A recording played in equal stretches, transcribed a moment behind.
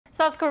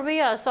South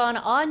Korea saw an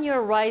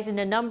on-year rise in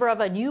the number of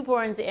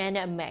newborns in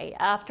May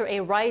after a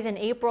rise in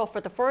April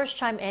for the first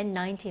time in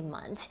 19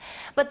 months.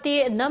 But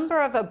the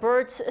number of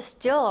births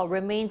still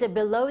remains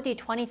below the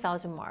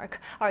 20,000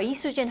 mark. Our Lee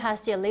Soo-jin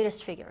has the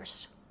latest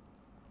figures.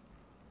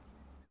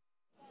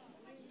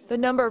 The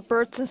number of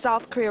births in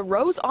South Korea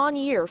rose on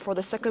year for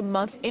the second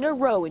month in a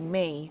row in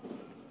May.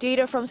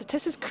 Data from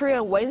Statistics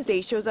Korea on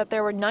Wednesday shows that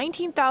there were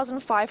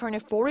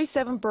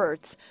 19,547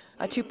 births,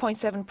 a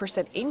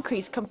 2.7%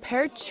 increase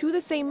compared to the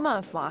same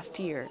month last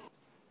year.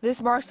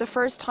 This marks the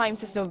first time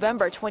since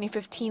November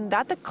 2015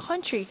 that the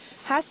country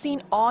has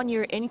seen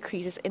on-year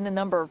increases in the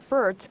number of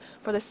births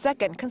for the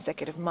second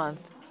consecutive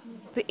month.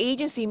 The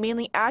agency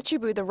mainly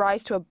attributed the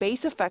rise to a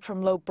base effect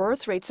from low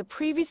birth rates the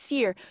previous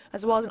year,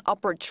 as well as an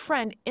upward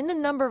trend in the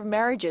number of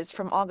marriages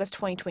from August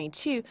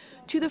 2022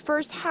 to the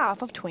first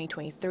half of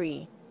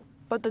 2023.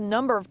 But the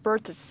number of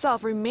births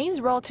itself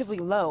remains relatively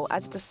low,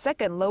 as it's the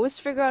second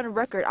lowest figure on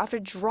record after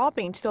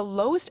dropping to the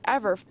lowest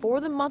ever for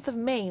the month of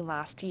May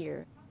last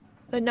year.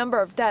 The number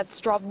of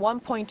deaths dropped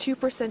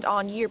 1.2%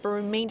 on year but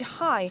remained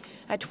high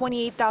at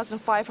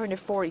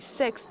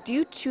 28,546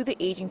 due to the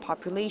aging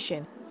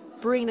population,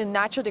 bringing the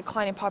natural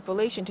decline in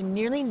population to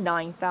nearly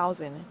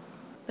 9,000.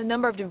 The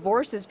number of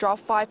divorces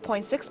dropped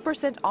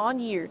 5.6% on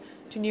year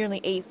to nearly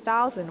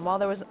 8,000, while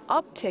there was an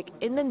uptick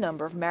in the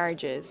number of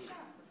marriages.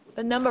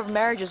 The number of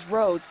marriages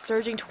rose,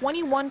 surging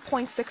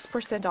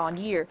 21.6% on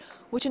year,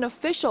 which an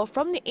official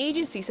from the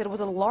agency said was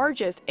the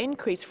largest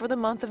increase for the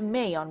month of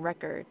May on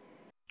record.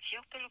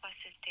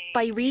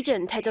 By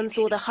region, Daejeon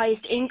saw the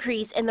highest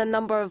increase in the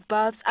number of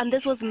births, and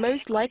this was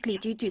most likely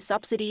due to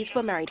subsidies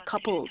for married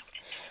couples.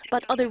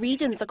 But other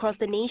regions across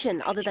the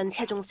nation, other than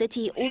Daejeon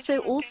City,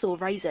 also saw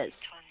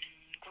rises.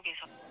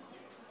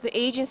 The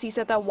agency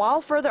said that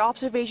while further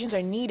observations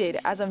are needed,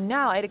 as of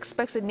now it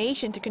expects the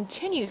nation to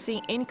continue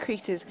seeing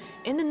increases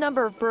in the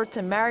number of births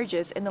and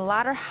marriages in the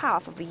latter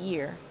half of the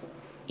year.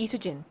 Lee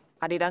Soo-jin,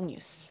 Arirang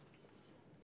News.